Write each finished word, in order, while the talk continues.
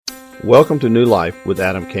Welcome to New Life with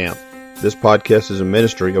Adam Camp. This podcast is a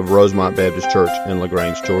ministry of Rosemont Baptist Church in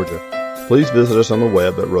LaGrange, Georgia. Please visit us on the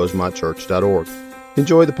web at rosemontchurch.org.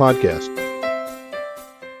 Enjoy the podcast.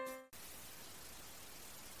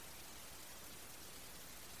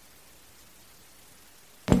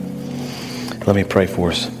 Let me pray for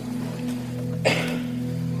us.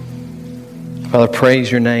 Father, praise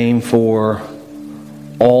your name for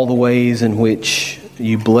all the ways in which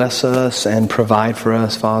you bless us and provide for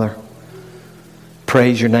us, Father.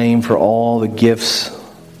 Praise your name for all the gifts,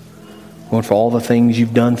 Lord, for all the things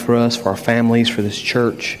you've done for us, for our families, for this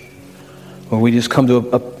church. Lord, we just come to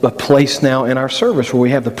a place now in our service where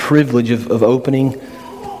we have the privilege of opening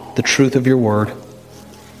the truth of your word,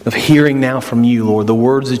 of hearing now from you, Lord, the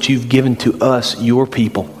words that you've given to us, your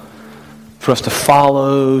people, for us to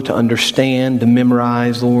follow, to understand, to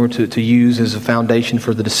memorize, Lord, to use as a foundation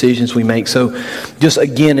for the decisions we make. So just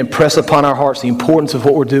again, impress upon our hearts the importance of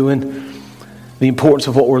what we're doing, the importance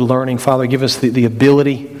of what we're learning. Father, give us the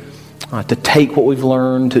ability to take what we've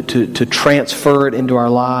learned, to transfer it into our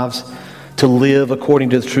lives, to live according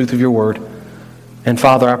to the truth of your word. And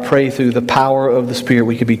Father, I pray through the power of the Spirit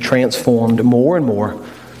we could be transformed more and more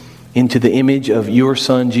into the image of your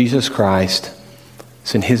Son, Jesus Christ.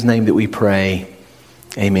 It's in His name that we pray.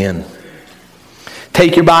 Amen.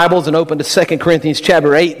 Take your Bibles and open to 2 Corinthians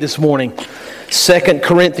chapter 8 this morning. 2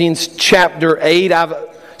 Corinthians chapter 8. I've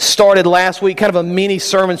started last week kind of a mini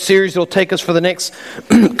sermon series that will take us for the next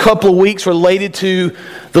couple of weeks related to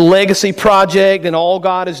the Legacy Project and all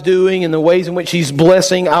God is doing and the ways in which He's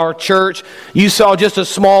blessing our church. You saw just a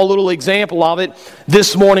small little example of it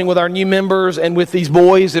this morning with our new members and with these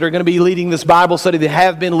boys that are going to be leading this Bible study, that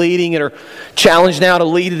have been leading and are challenged now to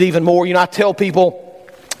lead it even more. You know, I tell people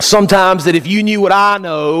sometimes that if you knew what I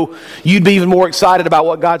know, you'd be even more excited about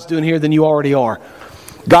what God's doing here than you already are.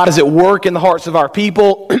 God is at work in the hearts of our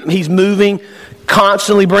people. He's moving,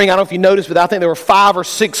 constantly bringing, I don't know if you noticed, but I think there were 5 or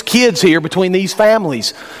 6 kids here between these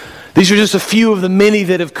families. These are just a few of the many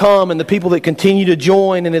that have come and the people that continue to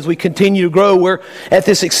join. And as we continue to grow, we're at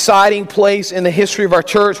this exciting place in the history of our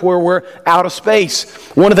church where we're out of space.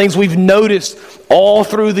 One of the things we've noticed all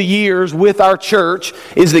through the years with our church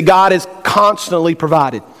is that God has constantly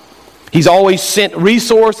provided. He's always sent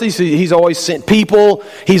resources, He's always sent people,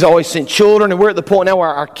 He's always sent children, and we're at the point now where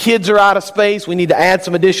our kids are out of space. We need to add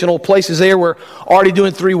some additional places there. We're already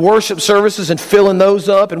doing 3 worship services and filling those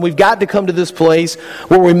up, and we've got to come to this place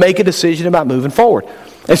where we make a decision about moving forward.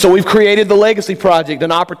 And so we've created the Legacy Project,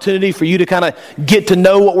 an opportunity for you to kind of get to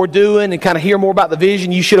know what we're doing and kind of hear more about the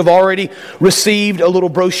vision. You should have already received a little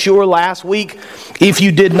brochure last week. If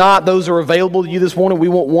you did not, those are available to you this morning. We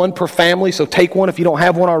want one per family, so take one if you don't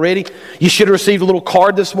have one already. You should have received a little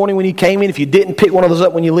card this morning when you came in. If you didn't, pick one of those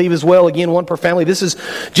up when you leave as well. Again, one per family. This is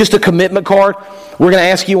just a commitment card. We're going to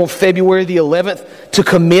ask you on February the 11th to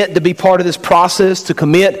commit to be part of this process, to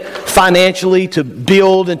commit financially, to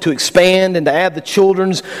build and to expand and to add the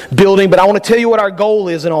children's building. But I want to tell you what our goal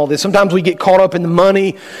is in all this. Sometimes we get caught up in the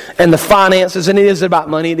money and the finances, and it is about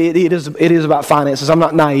money. It is about finances. I'm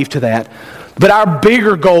not naive to that. But our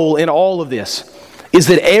bigger goal in all of this is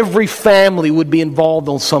that every family would be involved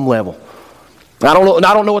on some level. I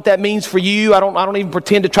don't know what that means for you. I don't even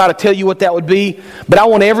pretend to try to tell you what that would be. But I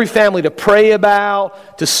want every family to pray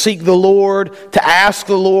about, to seek the Lord, to ask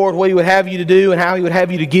the Lord what He would have you to do and how He would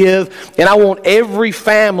have you to give. And I want every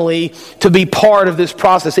family to be part of this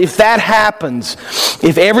process. If that happens,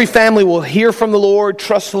 if every family will hear from the Lord,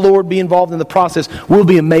 trust the Lord, be involved in the process, we'll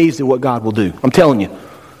be amazed at what God will do. I'm telling you.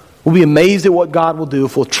 We'll be amazed at what God will do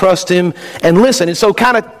if we'll trust Him and listen. And so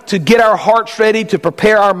kind of to get our hearts ready, to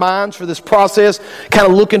prepare our minds for this process, kind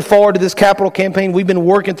of looking forward to this capital campaign we've been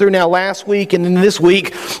working through now last week and then this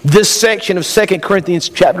week, this section of 2 Corinthians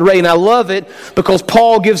chapter 8. And I love it because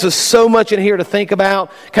Paul gives us so much in here to think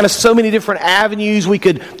about, kind of so many different avenues we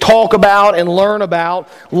could talk about and learn about.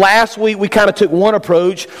 Last week we kind of took one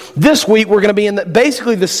approach. This week we're going to be in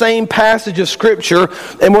basically the same passage of Scripture,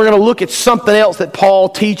 and we're going to look at something else that Paul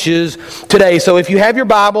teaches today. So if you have your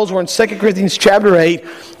Bibles, we're in 2 Corinthians chapter 8.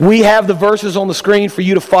 We have the verses on the screen for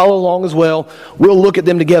you to follow along as well. We'll look at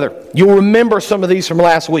them together. You'll remember some of these from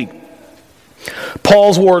last week.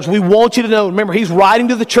 Paul's words, we want you to know, remember, he's writing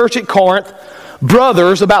to the church at Corinth,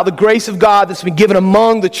 brothers, about the grace of God that's been given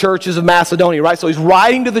among the churches of Macedonia, right? So he's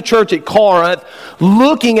writing to the church at Corinth,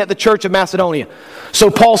 looking at the church of Macedonia. So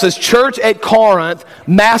Paul says, church at Corinth,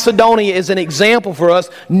 Macedonia is an example for us.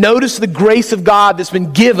 Notice the grace of God that's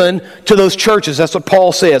been given to those churches. That's what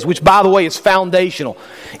Paul says, which, by the way, is foundational.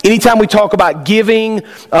 Anytime we talk about giving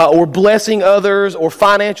or blessing others or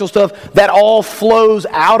financial stuff, that all flows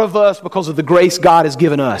out of us because of the grace God has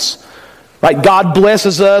given us. Right? God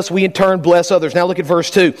blesses us, we in turn bless others. Now look at verse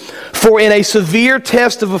 2. For in a severe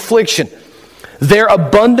test of affliction, their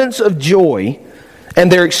abundance of joy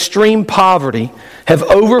and their extreme poverty have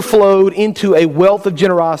overflowed into a wealth of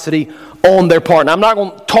generosity on their part. Now, I'm not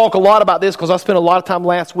going to talk a lot about this because I spent a lot of time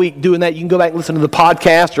last week doing that. You can go back and listen to the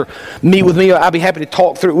podcast or meet with me. I'd be happy to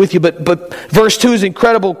talk through it with you. But verse 2 is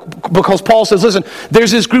incredible because Paul says, listen,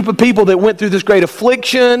 there's this group of people that went through this great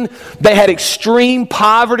affliction. They had extreme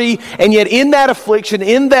poverty. And yet in that affliction,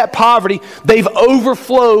 in that poverty, they've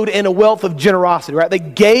overflowed in a wealth of generosity. Right? They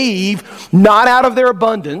gave not out of their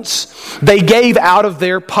abundance. They gave out of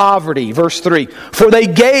their poverty. Verse 3. For they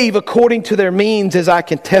gave according to their means, as I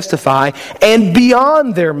can testify, and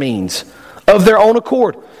beyond their means of their own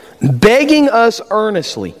accord, begging us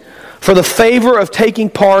earnestly for the favor of taking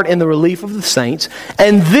part in the relief of the saints,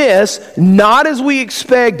 and this not as we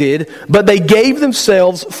expected, but they gave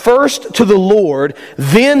themselves first to the Lord,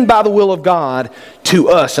 then by the will of God to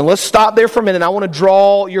us. And let's stop there for a minute. I want to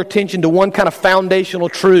draw your attention to one kind of foundational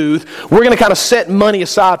truth. We're going to kind of set money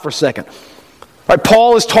aside for a second. Right,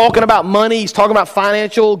 Paul is talking about money. He's talking about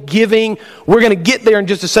financial giving. We're going to get there in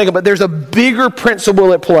just a second, but there's a bigger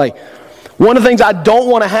principle at play. One of the things I don't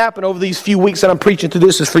want to happen over these few weeks that I'm preaching through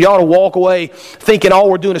this is for y'all to walk away thinking all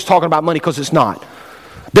we're doing is talking about money, because it's not.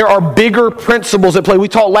 There are bigger principles at play. We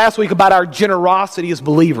talked last week about our generosity as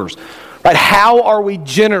believers. Right? How are we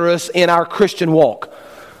generous in our Christian walk?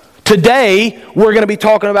 Today, we're going to be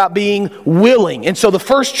talking about being willing. And so the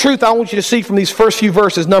first truth I want you to see from these first few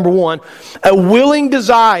verses, number one, a willing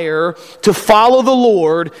desire to follow the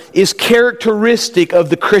Lord is characteristic of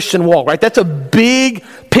the Christian walk. Right? That's a big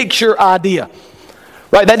picture idea.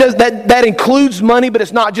 Right? That includes money, but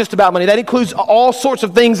it's not just about money. That includes all sorts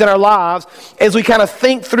of things in our lives. As we kind of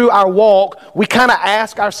think through our walk, we kind of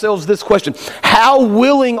ask ourselves this question: how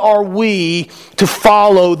willing are we to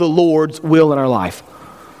follow the Lord's will in our life?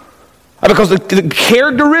 Because the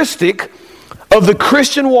characteristic of the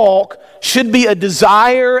Christian walk should be a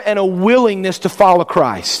desire and a willingness to follow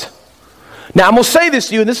Christ. Now, I'm going to say this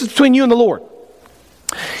to you, and this is between you and the Lord.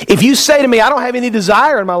 If you say to me, I don't have any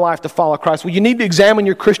desire in my life to follow Christ, well, you need to examine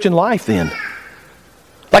your Christian life then.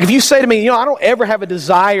 Like if you say to me, I don't ever have a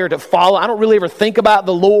desire to follow, I don't really ever think about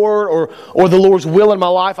the Lord or the Lord's will in my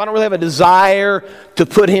life, I don't really have a desire to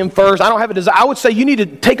put Him first, I don't have a desire, I would say you need to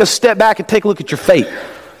take a step back and take a look at your faith.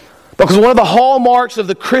 Because one of the hallmarks of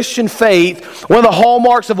the Christian faith, one of the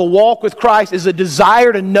hallmarks of a walk with Christ is a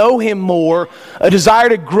desire to know Him more, a desire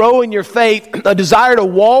to grow in your faith, a desire to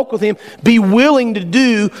walk with Him, be willing to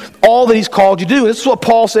do all that He's called you to do. This is what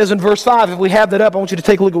Paul says in verse 5. If we have that up, I want you to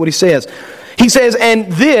take a look at what he says. He says,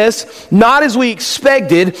 and this, not as we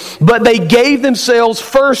expected, but they gave themselves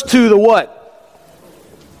first to the what?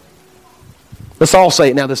 Let's all say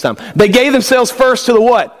it now this time. They gave themselves first to the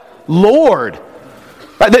what? Lord.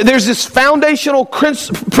 There's this foundational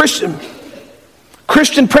Christian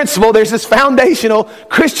principle. There's this foundational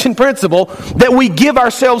Christian principle that we give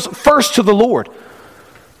ourselves first to the Lord.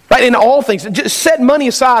 Right? In all things. Just set money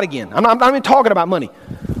aside again. I'm not even talking about money.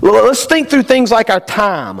 Let's think through things like our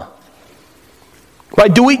time.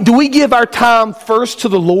 Right? Do we give our time first to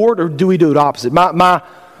the Lord, or do we do it opposite? My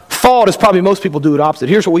thought is probably most people do it opposite.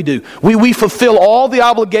 Here's what we do. We fulfill all the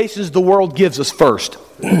obligations the world gives us first.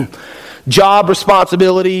 Job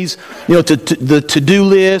responsibilities, the to-do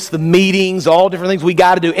list, the meetings, all different things we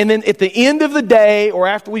got to do. And then at the end of the day, or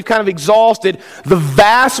after we've kind of exhausted the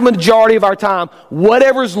vast majority of our time,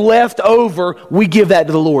 whatever's left over, we give that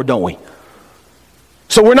to the Lord, don't we?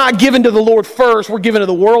 So we're not giving to the Lord first, we're giving to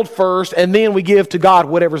the world first, and then we give to God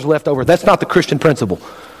whatever's left over. That's not the Christian principle.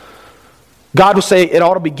 God will say it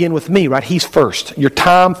ought to begin with me, right? He's first. Your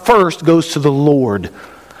time first goes to the Lord.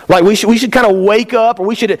 Like we should kind of wake up, or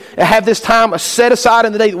we should have this time set aside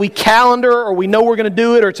in the day that we calendar, or we know we're going to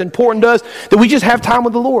do it, or it's important to us, that we just have time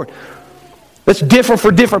with the Lord. That's different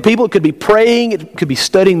for different people. It could be praying, it could be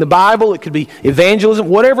studying the Bible, it could be evangelism,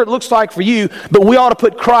 whatever it looks like for you, but we ought to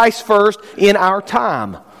put Christ first in our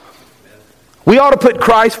time. We ought to put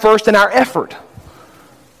Christ first in our effort.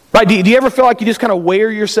 Right? Do you ever feel like you just kind of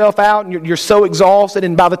wear yourself out and you're so exhausted,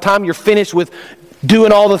 and by the time you're finished with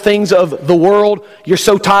doing all the things of the world, you're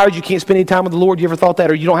so tired you can't spend any time with the Lord? You ever thought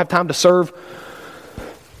that? Or you don't have time to serve?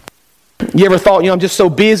 You ever thought, I'm just so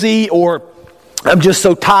busy, or I'm just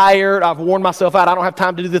so tired, I've worn myself out, I don't have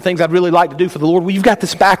time to do the things I'd really like to do for the Lord? Well, you've got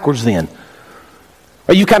this backwards then.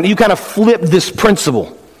 Or you kind of flip this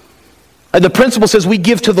principle. The principle says we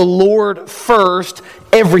give to the Lord first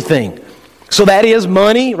everything. So that is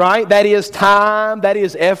money, right? That is time, that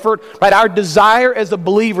is effort, right? Our desire as a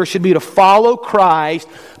believer should be to follow Christ,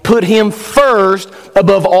 put Him first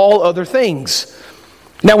above all other things.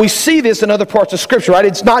 Now we see this in other parts of Scripture, right?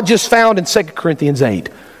 It's not just found in 2 Corinthians 8.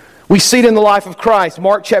 We see it in the life of Christ.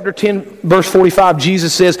 Mark chapter 10, verse 45,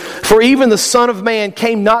 Jesus says, "For even the Son of Man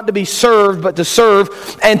came not to be served, but to serve,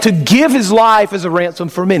 and to give His life as a ransom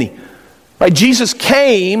for many." Right? Jesus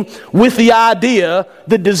came with the idea,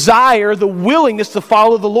 the desire, the willingness to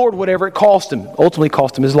follow the Lord, whatever it cost Him. Ultimately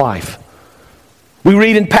cost Him His life. We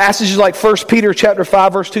read in passages like 1 Peter chapter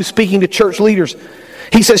 5, verse 2, speaking to church leaders,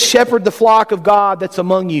 he says, "Shepherd the flock of God that's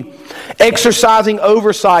among you, exercising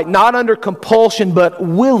oversight, not under compulsion, but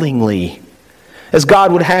willingly, as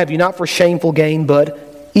God would have you, not for shameful gain,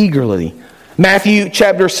 but eagerly." Matthew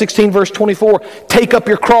chapter 16, verse 24, "Take up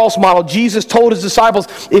your cross" model. Jesus told His disciples,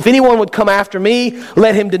 "If anyone would come after me,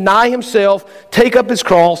 let him deny himself, take up his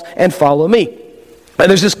cross, and follow me." And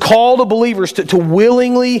there's this call to believers to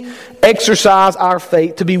willingly exercise our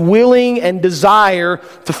faith, to be willing and desire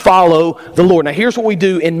to follow the Lord. Now here's what we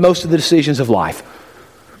do in most of the decisions of life.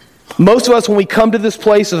 Most of us, when we come to this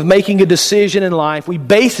place of making a decision in life, we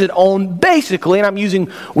base it on basically, and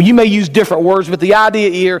you may use different words, but the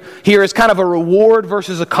idea here is kind of a reward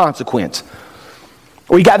versus a consequence.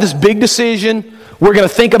 We got this big decision. We're going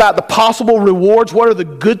to think about the possible rewards. What are the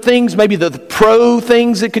good things, maybe the pro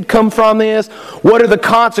things that could come from this? What are the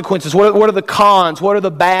consequences? What are the cons? What are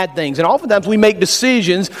the bad things? And oftentimes we make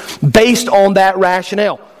decisions based on that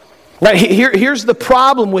rationale. Right? Here's the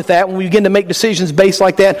problem with that when we begin to make decisions based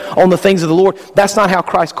like that on the things of the Lord. That's not how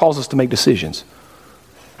Christ calls us to make decisions.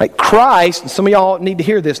 Right? Christ, and some of y'all need to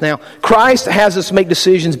hear this now, Christ has us make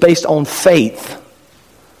decisions based on faith,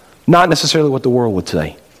 not necessarily what the world would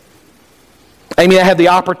say. I had the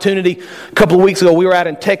opportunity a couple of weeks ago. We were out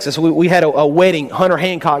in Texas. We had a wedding. Hunter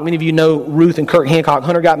Hancock, many of you know Ruth and Kirk Hancock.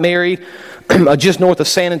 Hunter got married just north of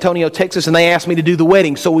San Antonio, Texas, and they asked me to do the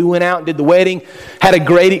wedding. So we went out and did the wedding, had a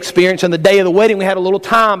great experience. On the day of the wedding, we had a little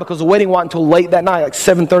time because the wedding wasn't until late that night, like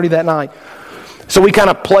 7:30 that night. So we kind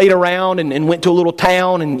of played around and went to a little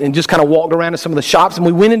town and just kind of walked around to some of the shops. And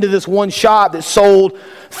we went into this one shop that sold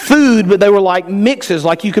food, but they were like mixes.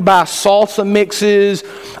 Like you could buy salsa mixes,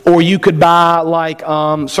 or you could buy like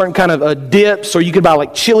certain kind of dips, or you could buy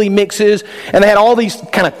like chili mixes. And they had all these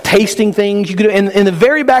kind of tasting things. You could. In the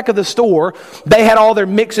very back of the store, they had all their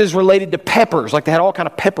mixes related to peppers. Like they had all kind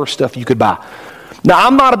of pepper stuff you could buy. Now,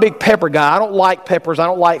 I'm not a big pepper guy. I don't like peppers. I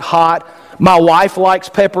don't like hot. My wife likes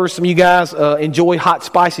peppers. Some of you guys enjoy hot,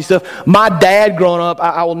 spicy stuff. My dad, growing up,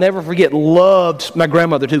 I will never forget, loved, my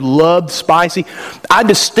grandmother too, loved spicy. I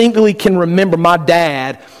distinctly can remember my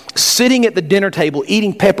dad sitting at the dinner table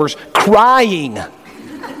eating peppers, crying.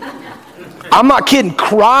 I'm not kidding,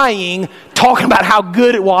 crying, talking about how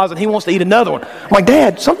good it was, and he wants to eat another one. I'm like,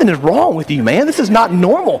 Dad, something is wrong with you, man. This is not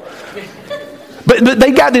normal. But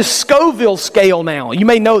they got this Scoville scale now. You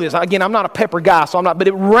may know this. Again, I'm not a pepper guy, so I'm not. But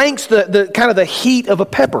it ranks the kind of the heat of a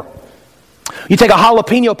pepper. You take a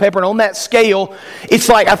jalapeno pepper, and on that scale, it's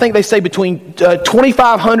like, I think they say between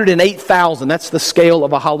 2,500 and 8,000. That's the scale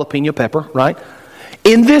of a jalapeno pepper, right?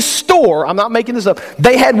 In this store, I'm not making this up,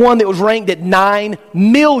 they had one that was ranked at 9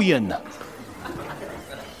 million.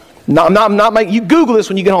 No, I'm not making. You Google this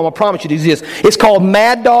when you get home. I promise you it exists. It's called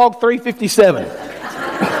Mad Dog 357.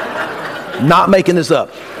 Not making this up.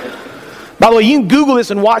 By the way, you can Google this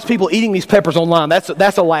and watch people eating these peppers online.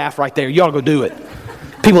 That's a laugh right there. You ought to go do it.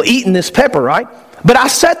 People eating this pepper, right? But I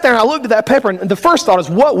sat there and I looked at that pepper, and the first thought is,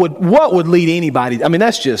 what would lead anybody?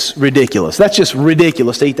 That's just ridiculous. That's just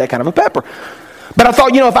ridiculous to eat that kind of a pepper. But I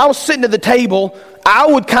thought, if I was sitting at the table, I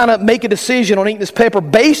would kind of make a decision on eating this pepper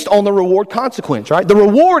based on the reward consequence, right? The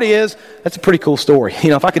reward is, that's a pretty cool story.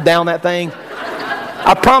 If I could down that thing,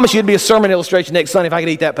 I promise you it'd be a sermon illustration next Sunday if I could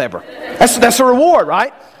eat that pepper. That's a reward,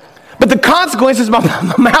 right? But the consequence is my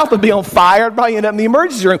mouth would be on fire. I'd probably end up in the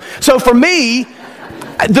emergency room. So for me,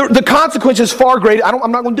 the consequence is far greater.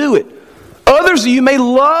 I'm not going to do it. Others of you may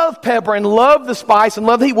love pepper and love the spice and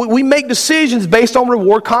love the heat. We make decisions based on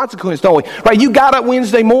reward consequence, don't we? Right? You got up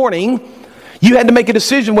Wednesday morning. You had to make a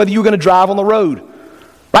decision whether you were going to drive on the road.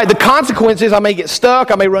 Right? The consequence is I may get stuck,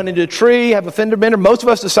 I may run into a tree, have a fender bender. Most of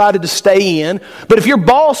us decided to stay in. But if your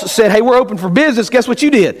boss said, hey, we're open for business, guess what you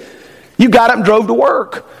did? You got up and drove to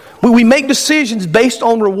work. We make decisions based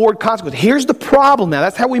on reward consequence. Here's the problem now.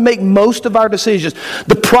 That's how we make most of our decisions.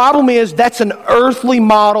 The problem is that's an earthly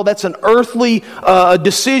model. That's an earthly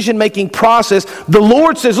decision-making process. The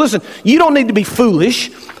Lord says, listen, you don't need to be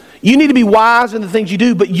foolish. You need to be wise in the things you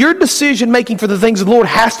do, but your decision-making for the things of the Lord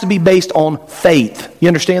has to be based on faith. You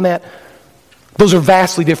understand that? Those are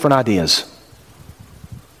vastly different ideas.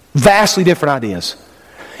 Vastly different ideas.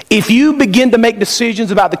 If you begin to make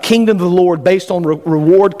decisions about the kingdom of the Lord based on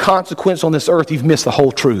reward consequence on this earth, you've missed the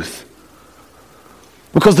whole truth.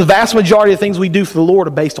 Because the vast majority of things we do for the Lord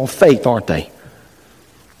are based on faith, aren't they?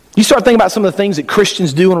 You start thinking about some of the things that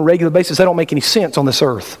Christians do on a regular basis, they don't make any sense on this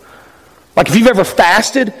earth. Like if you've ever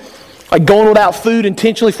fasted, like going without food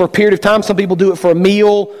intentionally for a period of time. Some people do it for a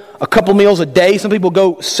meal, a couple meals a day. Some people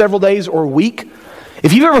go several days or a week.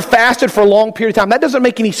 If you've ever fasted for a long period of time, that doesn't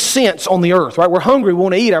make any sense on the earth, right? We're hungry, we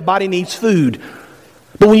want to eat, our body needs food.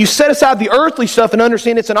 But when you set aside the earthly stuff and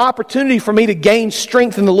understand it's an opportunity for me to gain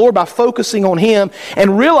strength in the Lord by focusing on Him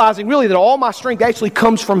and realizing really that all my strength actually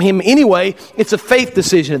comes from Him anyway, it's a faith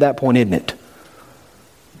decision at that point, isn't it?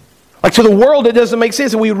 Like to the world, it doesn't make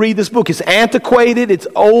sense. And we read this book. It's antiquated. It's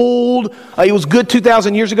old. It was good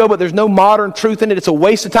 2,000 years ago, but there's no modern truth in it. It's a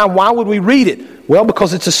waste of time. Why would we read it? Well,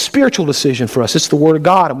 because it's a spiritual decision for us. It's the Word of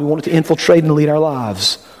God, and we want it to infiltrate and lead our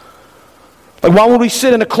lives. Like why would we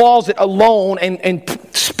sit in a closet alone and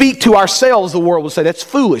speak to ourselves, the world would say? That's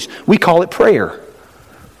foolish. We call it prayer.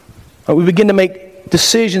 We begin to make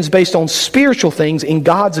decisions based on spiritual things in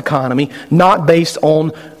God's economy, not based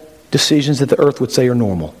on decisions that the earth would say are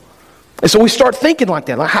normal. And so we start thinking like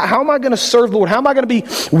that. Like, how am I going to serve the Lord? How am I going to be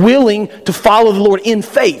willing to follow the Lord in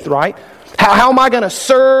faith, right? How am I going to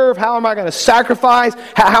serve? How am I going to sacrifice?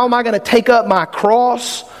 How am I going to take up my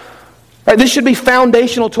cross? Right, this should be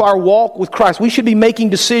foundational to our walk with Christ. We should be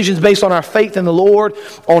making decisions based on our faith in the Lord,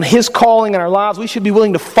 on His calling in our lives. We should be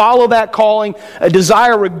willing to follow that calling, a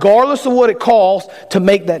desire regardless of what it costs, to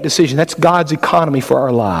make that decision. That's God's economy for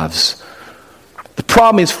our lives. The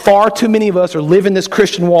problem is far too many of us are living this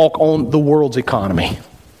Christian walk on the world's economy.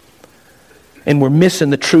 And we're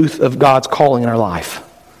missing the truth of God's calling in our life.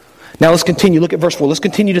 Now let's continue. Look at verse 4. Let's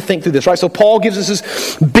continue to think through this, right? So Paul gives us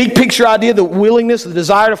this big picture idea, the willingness, the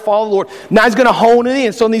desire to follow the Lord. Now he's going to hone it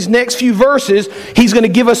in. So in these next few verses, he's going to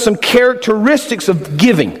give us some characteristics of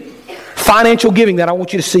giving. Financial giving that I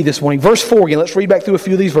want you to see this morning. Verse 4 again. Let's read back through a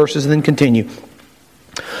few of these verses and then continue.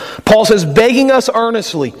 Paul says, begging us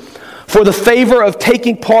earnestly for the favor of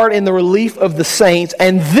taking part in the relief of the saints,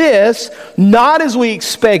 and this, not as we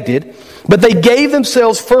expected, but they gave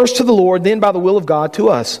themselves first to the Lord, then by the will of God to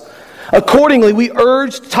us. Accordingly, we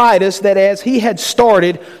urged Titus that as he had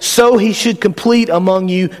started, so he should complete among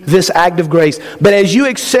you this act of grace. But as you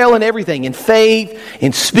excel in everything, in faith,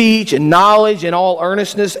 in speech, in knowledge, in all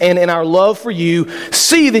earnestness, and in our love for you,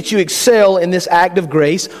 see that you excel in this act of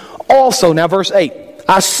grace also. Now verse 8.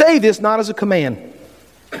 I say this not as a command,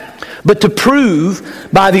 but to prove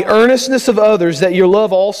by the earnestness of others that your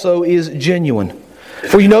love also is genuine.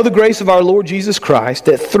 For you know the grace of our Lord Jesus Christ,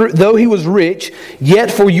 that though He was rich, yet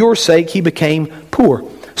for your sake He became poor,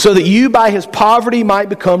 so that you by His poverty might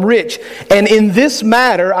become rich. And in this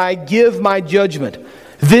matter I give my judgment.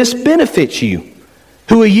 This benefits you,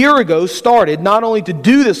 who a year ago started not only to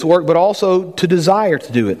do this work, but also to desire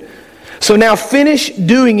to do it. So now finish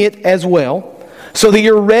doing it as well, so that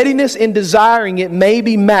your readiness in desiring it may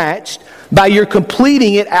be matched by your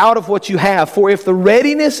completing it out of what you have. For if the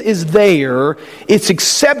readiness is there, it's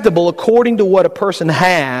acceptable according to what a person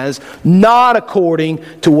has, not according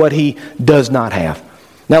to what he does not have.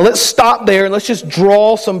 Now let's stop there and let's just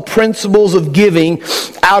draw some principles of giving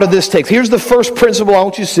out of this text. Here's the first principle I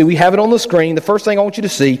want you to see. We have it on the screen. The first thing I want you to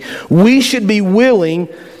see, we should be willing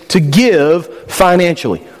to give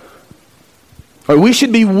financially. Or we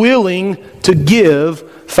should be willing to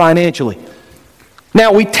give financially.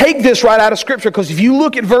 Now, we take this right out of Scripture because if you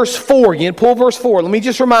look at verse 4 again, pull verse 4. Let me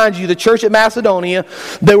just remind you, the church at Macedonia,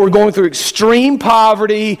 they were going through extreme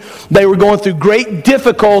poverty. They were going through great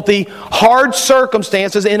difficulty, hard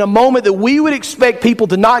circumstances. In a moment that we would expect people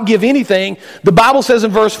to not give anything, the Bible says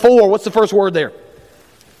in verse 4, what's the first word there?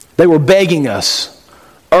 They were begging us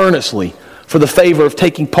earnestly for the favor of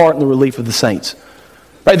taking part in the relief of the saints.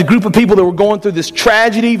 Right, the group of people that were going through this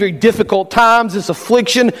tragedy, very difficult times, this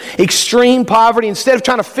affliction, extreme poverty, instead of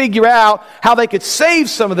trying to figure out how they could save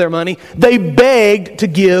some of their money, they begged to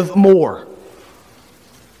give more.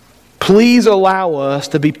 Please allow us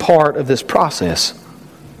to be part of this process.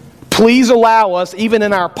 Please allow us, even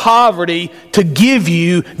in our poverty, to give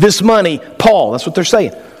you this money. Paul, that's what they're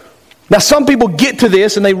saying. Now some people get to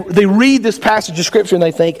this and they read this passage of Scripture and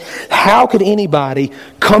they think, how could anybody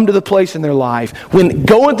come to the place in their life when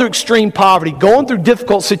going through extreme poverty, going through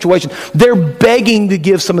difficult situations, they're begging to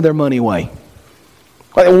give some of their money away?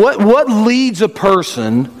 Like, what leads a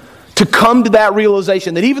person to come to that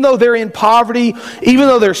realization that even though they're in poverty, even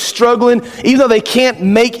though they're struggling, even though they can't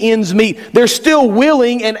make ends meet, they're still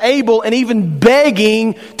willing and able and even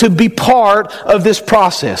begging to be part of this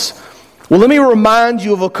process? Well, let me remind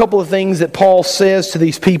you of a couple of things that Paul says to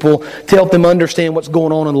these people to help them understand what's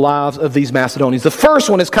going on in the lives of these Macedonians. The first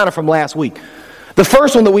one is kind of from last week. The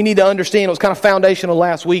first one that we need to understand, it was kind of foundational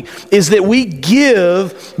last week, is that we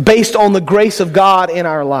give based on the grace of God in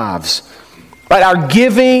our lives. Right? Our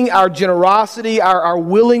giving, our generosity, our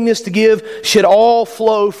willingness to give should all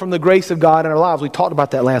flow from the grace of God in our lives. We talked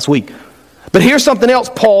about that last week. But here's something else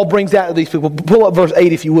Paul brings out to these people. Pull up verse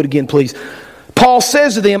 8 if you would again, please. Paul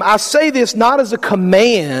says to them, I say this not as a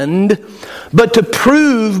command, but to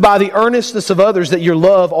prove by the earnestness of others that your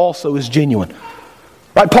love also is genuine.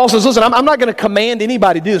 Right? Paul says, listen, I'm not going to command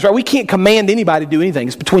anybody to do this. Right? We can't command anybody to do anything.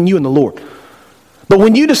 It's between you and the Lord. But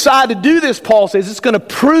when you decide to do this, Paul says, it's going to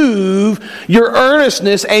prove your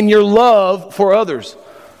earnestness and your love for others.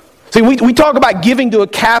 See, we talk about giving to a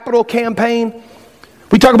capital campaign.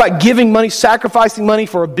 We talk about giving money, sacrificing money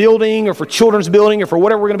for a building or for children's building or for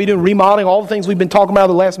whatever we're going to be doing, remodeling, all the things we've been talking about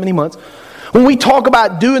the last many months. When we talk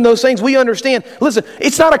about doing those things, we understand, listen,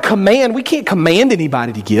 it's not a command. We can't command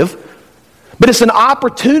anybody to give. But it's an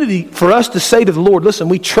opportunity for us to say to the Lord, listen,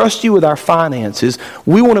 we trust you with our finances.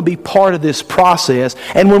 We want to be part of this process.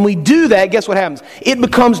 And when we do that, guess what happens? It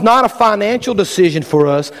becomes not a financial decision for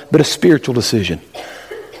us, but a spiritual decision.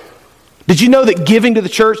 Did you know that giving to the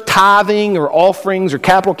church, tithing or offerings or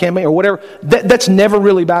capital campaign or whatever, that's never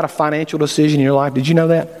really about a financial decision in your life? Did you know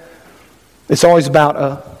that? It's always about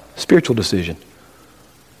a spiritual decision.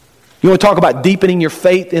 You want to talk about deepening your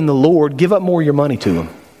faith in the Lord, give up more of your money to Him.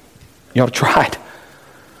 You ought to try it.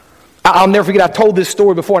 I'll never forget, I told this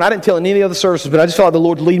story before, and I didn't tell it in any other services, but I just felt like the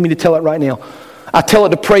Lord lead me to tell it right now. I tell it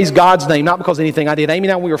to praise God's name, not because of anything I did. Amy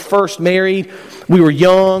and I, we were first married. We were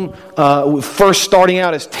young, first starting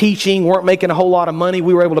out as teaching, weren't making a whole lot of money.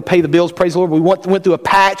 We were able to pay the bills, praise the Lord. We went through a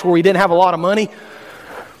patch where we didn't have a lot of money.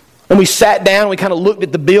 And we sat down and we kind of looked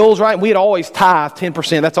at the bills, right? And we had always tithed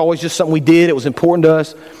 10%. That's always just something we did. It was important to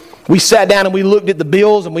us. We sat down and we looked at the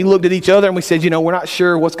bills and we looked at each other and we said, we're not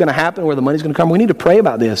sure what's going to happen, where the money's going to come. We need to pray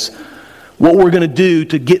about this, what we're going to do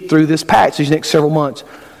to get through this patch these next several months.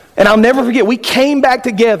 And I'll never forget, we came back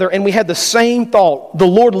together and we had the same thought. The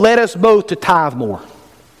Lord led us both to tithe more.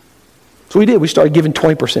 So we did. We started giving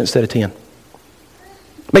 20% instead of 10%.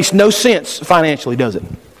 Makes no sense financially, does it?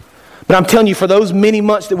 But I'm telling you, for those many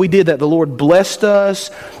months that we did that, the Lord blessed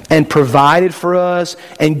us and provided for us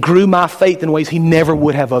and grew my faith in ways He never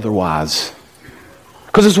would have otherwise.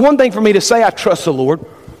 Because it's one thing for me to say I trust the Lord.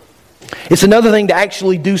 It's another thing to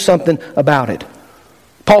actually do something about it.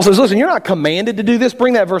 Paul says, listen, you're not commanded to do this.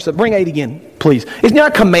 Bring that verse up. Bring 8 again, please. You're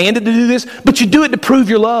not commanded to do this, but you do it to prove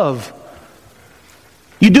your love.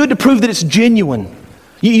 You do it to prove that it's genuine.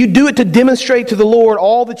 You do it to demonstrate to the Lord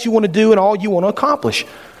all that you want to do and all you want to accomplish.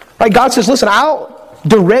 Right? God says, listen, I'll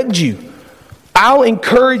direct you. I'll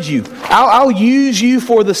encourage you. I'll use you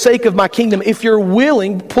for the sake of my kingdom if you're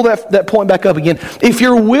willing. Pull that point back up again. If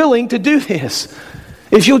you're willing to do this.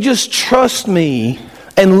 If you'll just trust me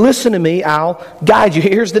and listen to me, I'll guide you.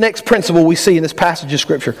 Here's the next principle we see in this passage of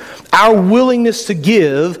Scripture. Our willingness to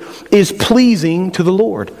give is pleasing to the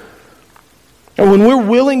Lord. And when we're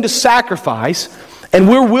willing to sacrifice and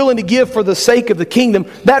we're willing to give for the sake of the kingdom,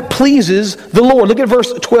 that pleases the Lord. Look at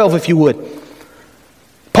verse 12 if you would.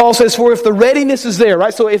 Paul says, for if the readiness is there,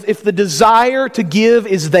 right? So if the desire to give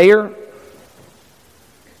is there,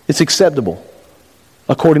 it's acceptable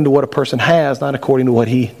according to what a person has, not according to what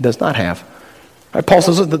he does not have. Right? Paul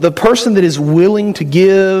says the person that is willing to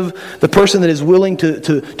give, the person that is willing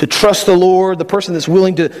to trust the Lord, the person that's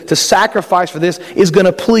willing to sacrifice for this is going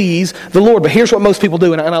to please the Lord. But here's what most people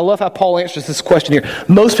do, and I love how Paul answers this question here.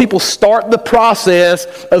 Most people start the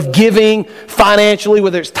process of giving financially,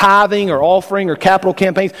 whether it's tithing or offering or capital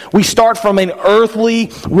campaigns. We start from an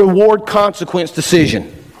earthly reward consequence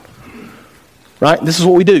decision. Right? This is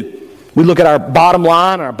what we do. We look at our bottom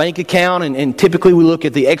line, our bank account, and typically we look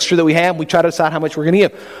at the extra that we have. We try to decide how much we're going to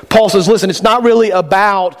give. Paul says, listen, it's not really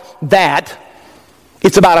about that.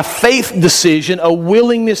 It's about a faith decision, a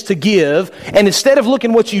willingness to give. And instead of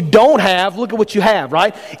looking at what you don't have, look at what you have,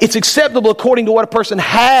 right? It's acceptable according to what a person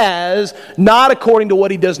has, not according to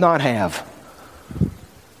what he does not have.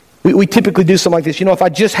 We typically do something like this. If I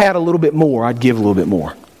just had a little bit more, I'd give a little bit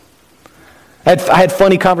more. I had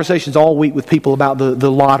funny conversations all week with people about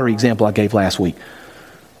the lottery example I gave last week.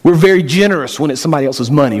 We're very generous when it's somebody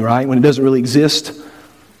else's money, right? When it doesn't really exist.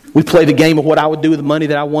 We played a game of what I would do with the money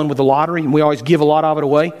that I won with the lottery, and we always give a lot of it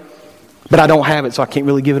away. But I don't have it, so I can't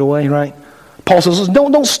really give it away, right? Paul says,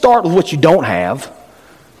 don't start with what you don't have.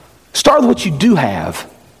 Start with what you do have.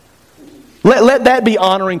 Let that be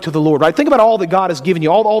honoring to the Lord, right? Think about all that God has given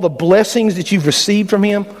you, all the blessings that you've received from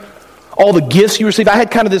Him. All the gifts you received. I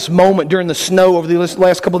had kind of this moment during the snow over the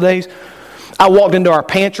last couple of days. I walked into our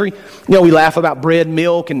pantry. We laugh about bread and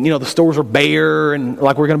milk, and the stores are bare, and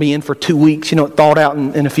like we're going to be in for 2 weeks, thawed out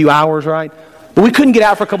in a few hours, right? But we couldn't get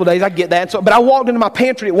out for a couple of days. I get that. But I walked into my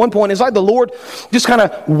pantry at one point. And it's like the Lord just kind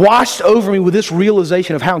of washed over me with this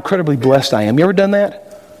realization of how incredibly blessed I am. You ever done that?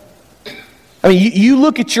 I mean, you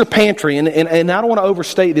look at your pantry, and I don't want to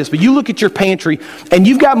overstate this, but you look at your pantry, and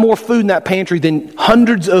you've got more food in that pantry than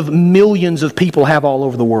hundreds of millions of people have all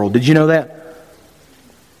over the world. Did you know that?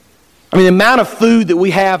 I mean, the amount of food that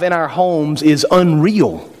we have in our homes is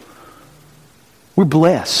unreal. We're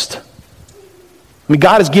blessed. I mean,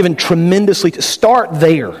 God has given tremendously. Start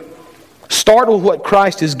there. Start with what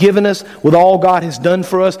Christ has given us, with all God has done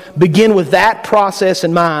for us. Begin with that process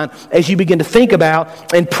in mind as you begin to think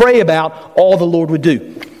about and pray about all the Lord would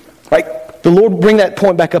do. Right? The Lord, bring that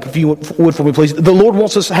point back up if you would for me, please. The Lord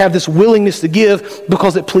wants us to have this willingness to give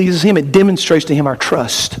because it pleases Him. It demonstrates to Him our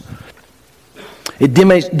trust. It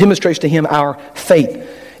demonstrates to Him our faith.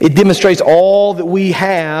 It demonstrates all that we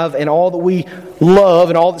have and all that we love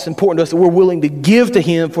and all that's important to us that we're willing to give to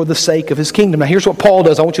Him for the sake of His kingdom. Now here's what Paul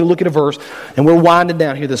does. I want you to look at a verse, and we're winding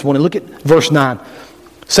down here this morning. Look at verse 9.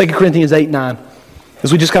 2 Corinthians 8:9.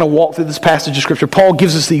 As we just kind of walk through this passage of Scripture, Paul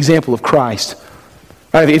gives us the example of Christ.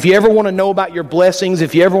 Right, if you ever want to know about your blessings,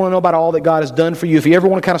 if you ever want to know about all that God has done for you, if you ever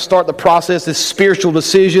want to kind of start the process, this spiritual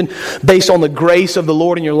decision based on the grace of the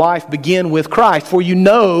Lord in your life, begin with Christ. For you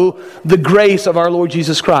know the grace of our Lord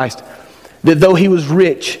Jesus Christ, that though He was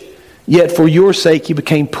rich, yet for your sake He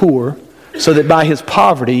became poor, so that by His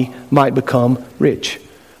poverty might become rich.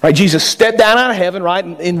 Right? Jesus stepped down out of heaven, right,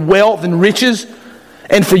 in wealth and riches,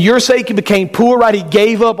 and for your sake He became poor, right? He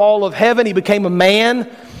gave up all of heaven. He became a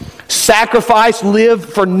man. Sacrificed,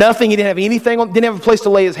 lived for nothing. He didn't have anything, didn't have a place to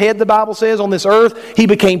lay His head, the Bible says, on this earth. He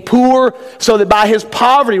became poor so that by His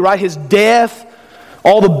poverty, right, His death,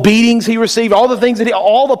 all the beatings He received, all the things that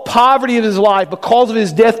all the poverty of His life, because of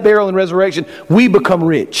His death, burial, and resurrection, we become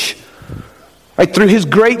rich. Right? Through His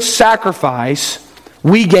great sacrifice,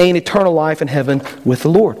 we gain eternal life in heaven with the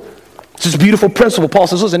Lord. It's this beautiful principle. Paul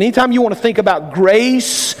says, listen, anytime you want to think about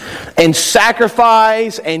grace and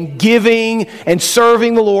sacrifice and giving and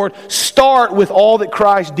serving the Lord, start with all that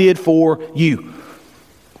Christ did for you.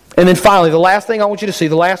 And then finally, the last thing I want you to see,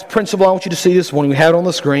 the last principle I want you to see this morning, we have it on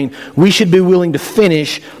the screen, we should be willing to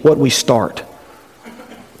finish what we start.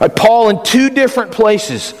 Right, Paul in two different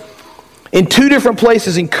places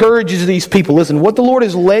encourages these people. Listen, what the Lord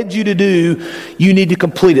has led you to do, you need to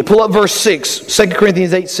complete it. Pull up verse 6, 2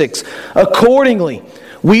 Corinthians 8:6. Accordingly,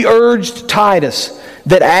 we urged Titus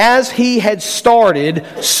that as he had started,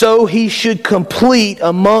 so he should complete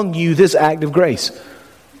among you this act of grace.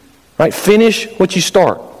 Right? Finish what you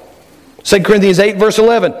start. 2 Corinthians 8, verse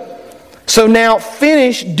 11. So now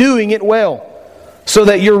finish doing it well, so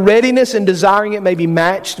that your readiness in desiring it may be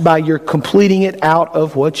matched by your completing it out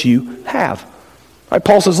of what you have. All right,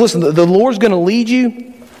 Paul says, listen, the Lord's going to lead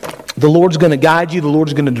you. The Lord's going to guide you. The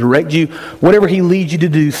Lord's going to direct you. Whatever He leads you to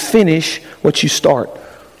do, finish what you start.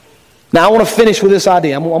 Now, I want to finish with this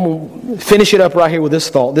idea. I'm going to finish it up right here with this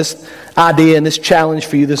thought, this idea and this challenge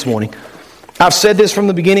for you this morning. I've said this from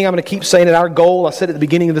the beginning. I'm going to keep saying it. Our goal, I said at the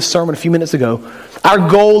beginning of this sermon a few minutes ago, our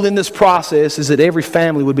goal in this process is that every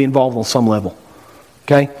family would be involved on some level.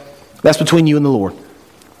 Okay? That's between you and the Lord.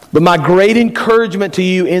 But my great encouragement to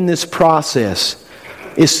you in this process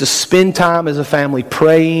is to spend time as a family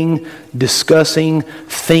praying, discussing,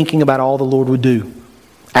 thinking about all the Lord would do.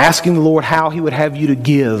 Asking the Lord how He would have you to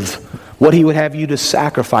give, what He would have you to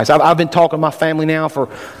sacrifice. I've been talking to my family now for,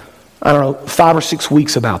 5 or 6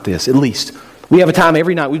 weeks about this, at least. We have a time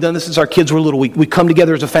every night. We've done this since our kids were little. We come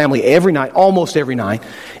together as a family every night, almost every night.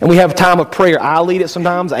 And we have a time of prayer. I lead it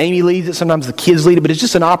sometimes. Amy leads it. Sometimes the kids lead it. But it's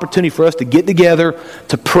just an opportunity for us to get together,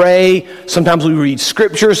 to pray. Sometimes we read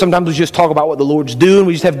Scripture. Sometimes we just talk about what the Lord's doing.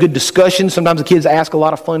 We just have good discussions. Sometimes the kids ask a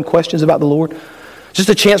lot of fun questions about the Lord. Just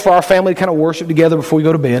a chance for our family to kind of worship together before we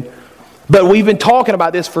go to bed. But we've been talking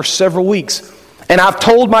about this for several weeks. And I've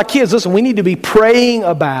told my kids, listen, we need to be praying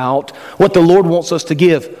about what the Lord wants us to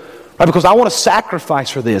give. Right? Because I want to sacrifice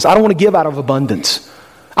for this. I don't want to give out of abundance.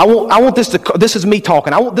 I want this to, this is me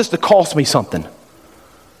talking, I want this to cost me something.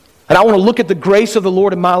 And I want to look at the grace of the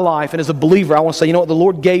Lord in my life, and as a believer, I want to say, you know what, the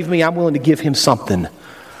Lord gave me, I'm willing to give Him something.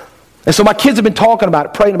 And so my kids have been talking about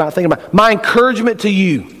it, praying about it, thinking about it. My encouragement to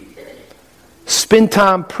you, spend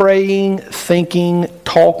time praying, thinking,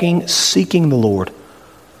 talking, seeking the Lord.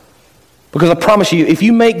 Because I promise you, if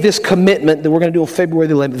you make this commitment that we're going to do on February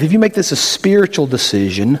the 11th, if you make this a spiritual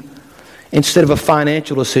decision instead of a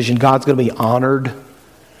financial decision, God's going to be honored.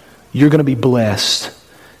 You're going to be blessed.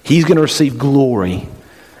 He's going to receive glory.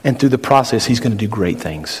 And through the process, He's going to do great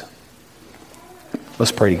things.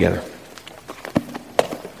 Let's pray together.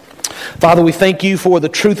 Father, we thank You for the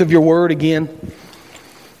truth of Your word again.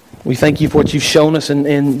 We thank you for what you've shown us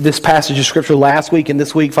in this passage of Scripture last week and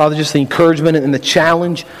this week, Father, just the encouragement and the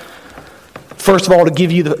challenge. First of all, to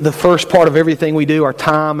give you the first part of everything we do, our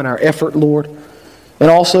time and our effort, Lord.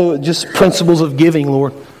 And also just principles of giving,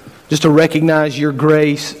 Lord. Just to recognize your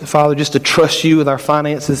grace, Father, just to trust you with our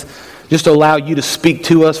finances, just to allow you to speak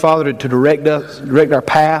to us, Father, to direct us, direct our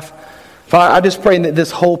path. Father, I just pray that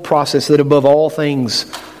this whole process, that above all things,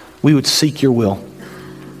 we would seek your will.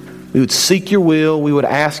 We would seek your will. We would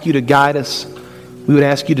ask you to guide us. We would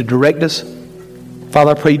ask you to direct us.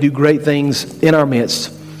 Father, I pray you do great things in our midst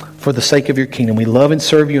for the sake of your kingdom. We love and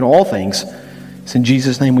serve you in all things. It's in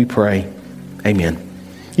Jesus' name we pray. Amen.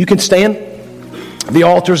 You can stand. The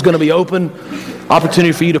altar is going to be open.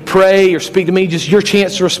 Opportunity for you to pray or speak to me. Just your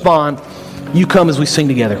chance to respond. You come as we sing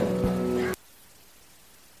together.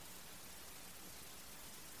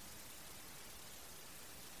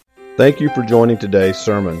 Thank you for joining today's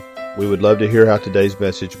sermon. We would love to hear how today's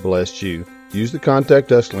message blessed you. Use the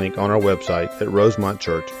Contact Us link on our website at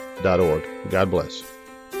rosemontchurch.org. God bless.